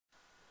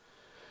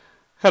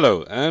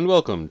Hello and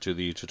welcome to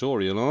the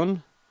tutorial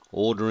on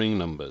ordering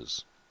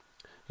numbers.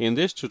 In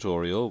this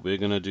tutorial we're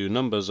going to do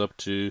numbers up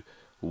to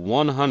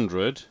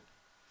 100,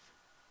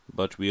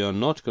 but we are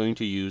not going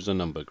to use a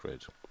number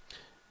grid.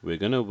 We're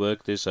going to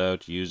work this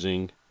out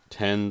using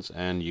tens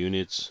and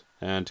units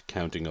and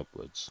counting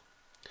upwards.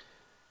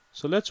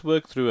 So let's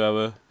work through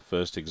our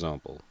first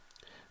example.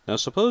 Now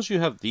suppose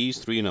you have these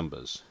three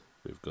numbers.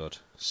 We've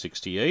got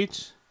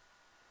 68,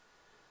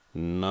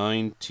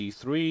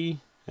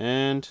 93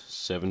 and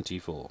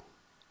 74.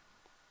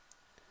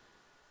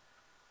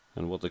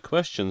 And what the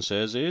question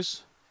says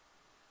is,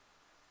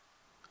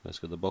 let's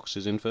get the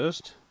boxes in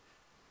first.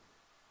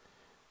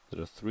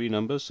 There are three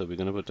numbers, so we're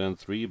going to put down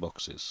three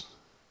boxes.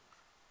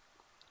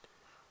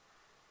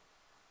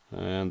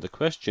 And the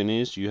question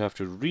is, you have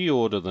to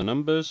reorder the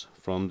numbers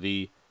from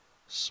the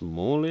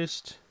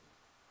smallest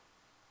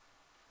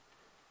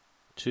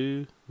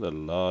to the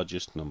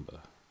largest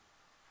number.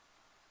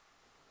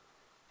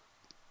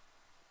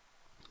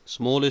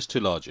 Smallest to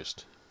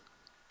largest.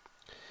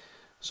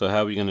 So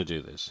how are we going to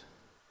do this?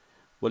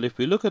 Well, if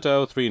we look at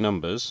our three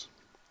numbers,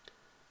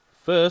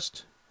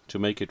 first, to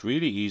make it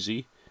really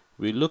easy,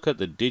 we look at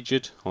the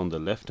digit on the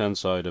left-hand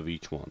side of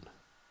each one.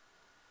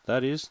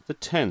 That is the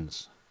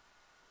tens.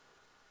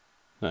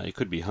 Now, it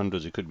could be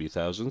hundreds, it could be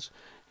thousands.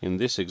 In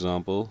this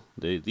example,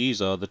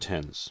 these are the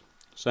tens.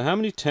 So how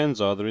many tens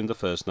are there in the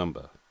first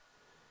number?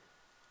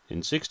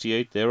 In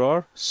 68, there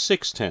are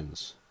 6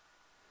 tens.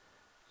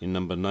 In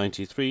number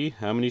 93,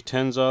 how many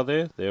tens are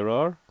there? There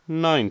are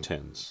 9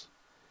 tens.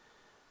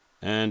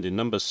 And in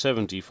number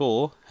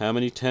 74, how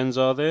many tens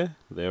are there?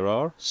 There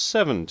are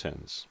 7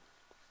 tens.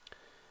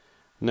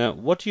 Now,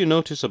 what do you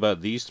notice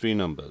about these three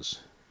numbers?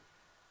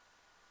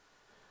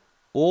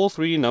 All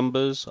three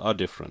numbers are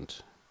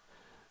different.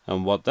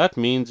 And what that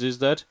means is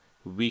that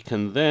we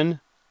can then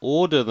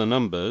order the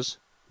numbers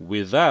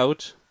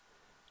without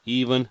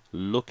even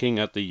looking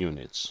at the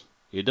units.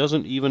 It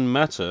doesn't even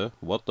matter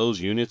what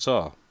those units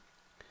are.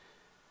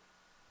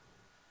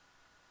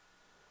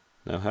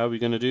 Now, how are we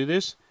going to do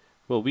this?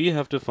 Well, we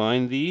have to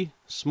find the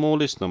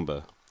smallest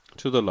number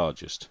to the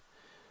largest.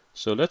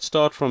 So let's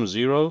start from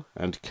 0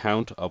 and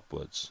count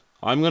upwards.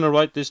 I'm going to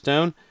write this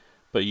down,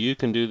 but you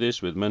can do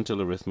this with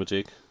mental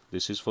arithmetic.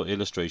 This is for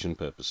illustration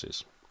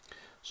purposes.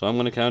 So I'm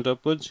going to count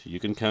upwards. You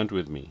can count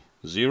with me.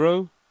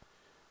 0,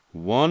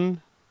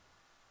 1,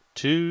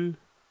 2,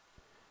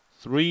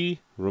 3.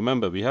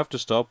 Remember, we have to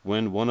stop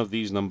when one of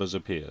these numbers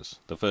appears.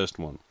 The first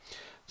one.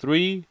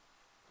 3,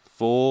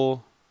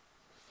 4,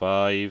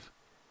 5,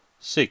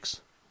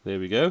 6. There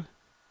we go.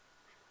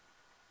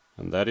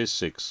 And that is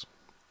 6.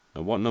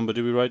 And what number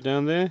do we write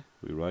down there?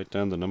 We write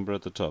down the number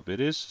at the top.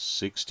 It is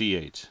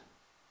 68.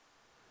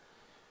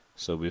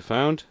 So we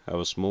found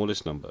our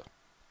smallest number.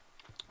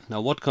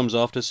 Now what comes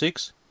after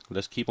 6?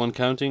 Let's keep on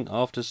counting.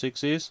 After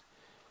 6 is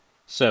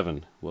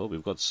 7. Well,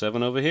 we've got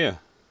 7 over here.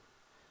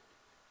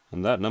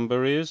 And that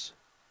number is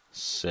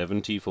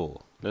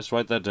 74. Let's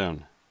write that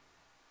down.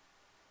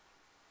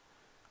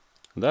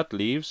 That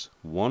leaves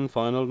one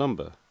final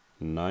number,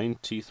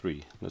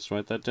 93. Let's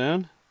write that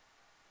down.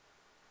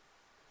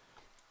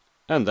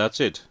 And that's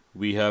it.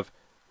 We have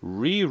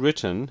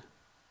rewritten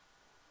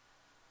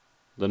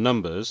the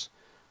numbers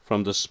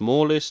from the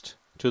smallest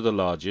to the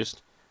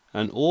largest,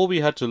 and all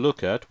we had to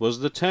look at was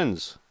the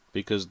tens,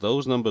 because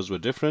those numbers were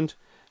different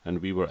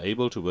and we were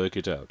able to work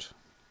it out.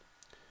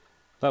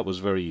 That was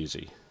very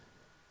easy.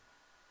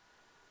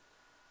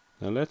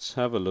 Now let's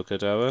have a look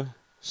at our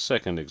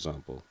second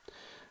example.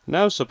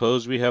 Now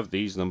suppose we have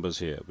these numbers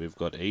here. We've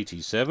got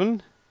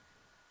 87,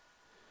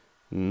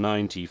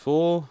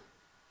 94,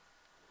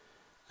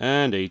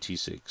 and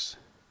 86.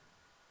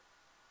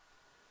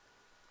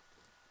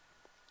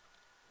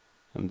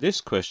 And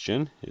this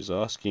question is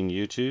asking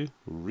you to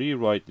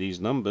rewrite these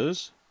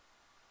numbers.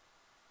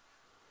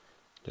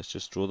 Let's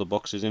just draw the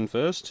boxes in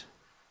first.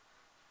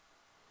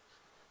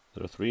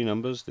 There are three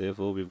numbers,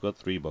 therefore we've got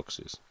three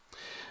boxes.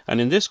 And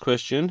in this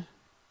question,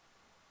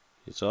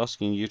 it's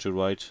asking you to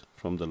write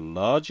from the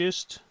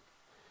largest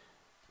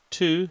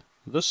to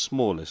the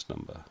smallest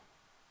number.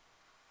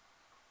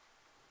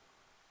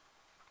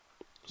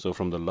 So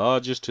from the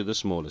largest to the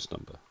smallest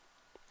number.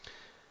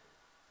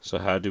 So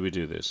how do we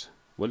do this?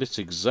 Well, it's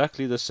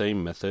exactly the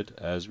same method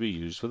as we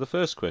used for the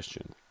first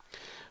question.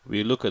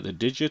 We look at the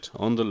digit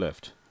on the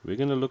left. We're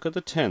going to look at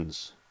the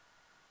tens.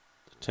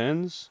 The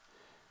tens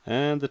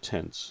and the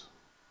tenths.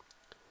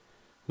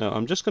 Now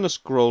I'm just going to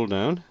scroll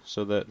down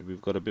so that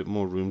we've got a bit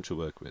more room to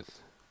work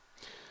with.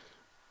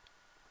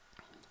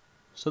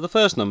 So the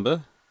first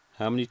number,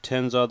 how many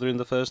tens are there in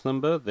the first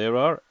number? There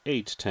are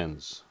 8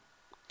 tens.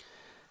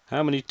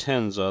 How many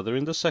tens are there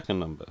in the second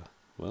number?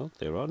 Well,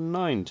 there are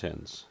 9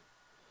 tens.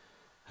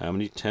 How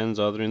many tens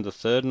are there in the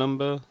third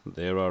number?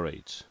 There are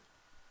 8.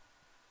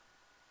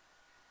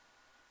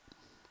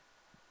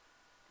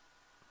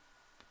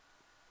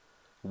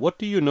 What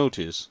do you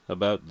notice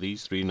about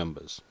these three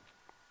numbers?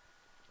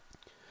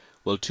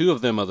 Well, 2 of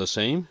them are the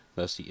same.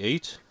 That's the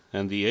 8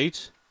 and the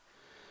 8.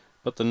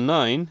 But the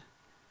 9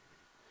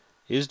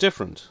 is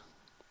different.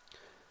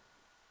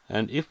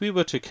 And if we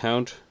were to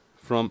count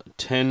from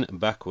 10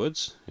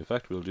 backwards, in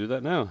fact we'll do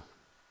that now.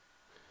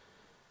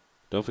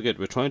 Don't forget,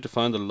 we're trying to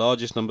find the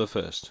largest number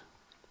first.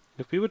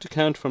 If we were to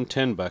count from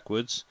 10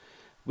 backwards,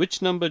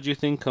 which number do you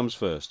think comes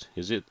first?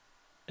 Is it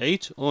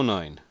 8 or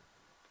 9?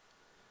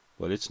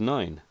 Well, it's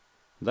 9.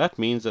 That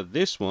means that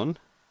this one,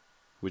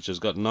 which has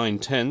got 9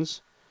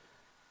 tens,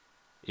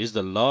 is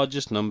the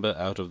largest number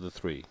out of the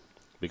 3,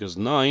 because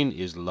 9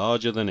 is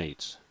larger than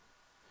 8.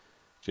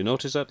 Do you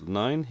notice that?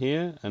 9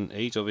 here and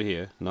 8 over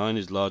here. 9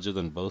 is larger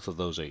than both of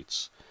those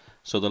 8s.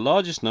 So the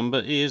largest number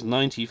is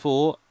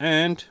 94,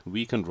 and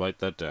we can write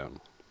that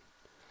down.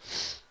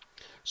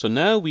 So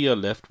now we are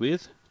left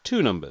with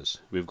two numbers.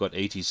 We've got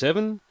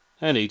 87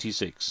 and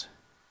 86.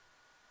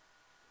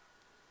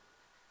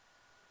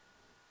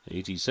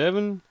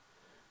 87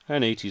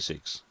 and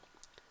 86.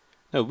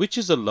 Now, which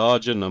is the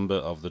larger number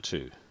of the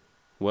two?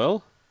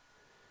 Well,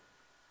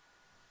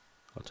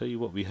 I'll tell you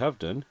what we have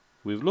done.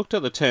 We've looked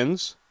at the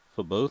tens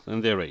for both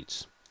and they're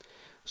 8s.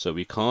 So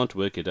we can't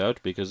work it out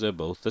because they're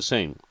both the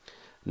same.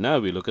 Now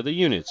we look at the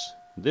units.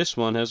 This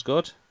one has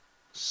got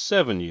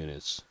 7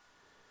 units.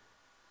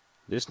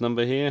 This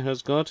number here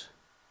has got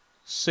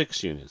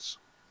 6 units.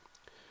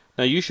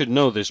 Now you should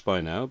know this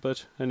by now,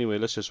 but anyway,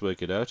 let's just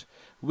work it out.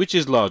 Which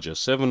is larger,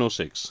 7 or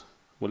 6?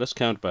 Well, let's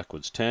count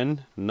backwards.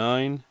 10,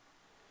 9.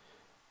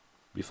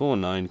 Before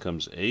 9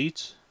 comes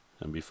 8,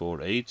 and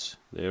before 8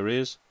 there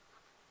is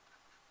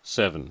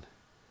 7.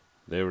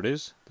 There it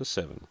is, the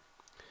 7.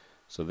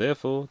 So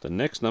therefore the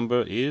next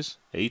number is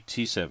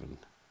 87.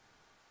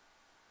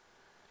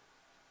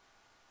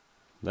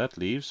 That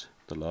leaves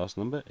the last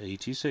number,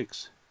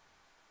 86.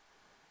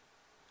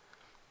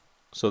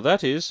 So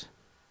that is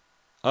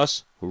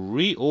us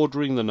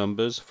reordering the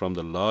numbers from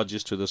the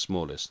largest to the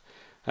smallest.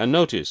 And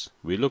notice,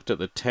 we looked at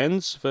the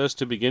tens first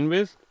to begin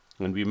with,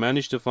 and we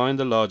managed to find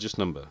the largest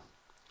number.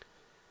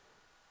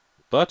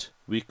 But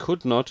we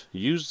could not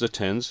use the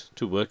tens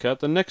to work out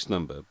the next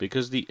number,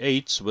 because the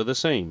 8s were the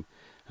same,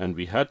 and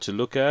we had to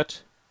look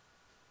at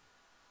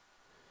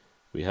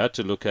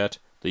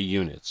the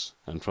units,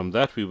 and from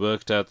that we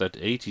worked out that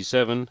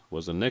 87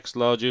 was the next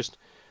largest,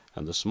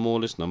 and the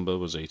smallest number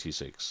was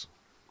 86.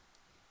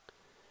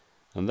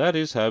 And that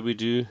is how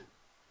we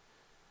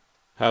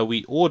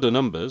order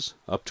numbers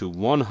up to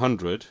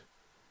 100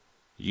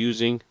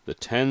 using the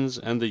tens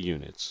and the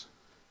units.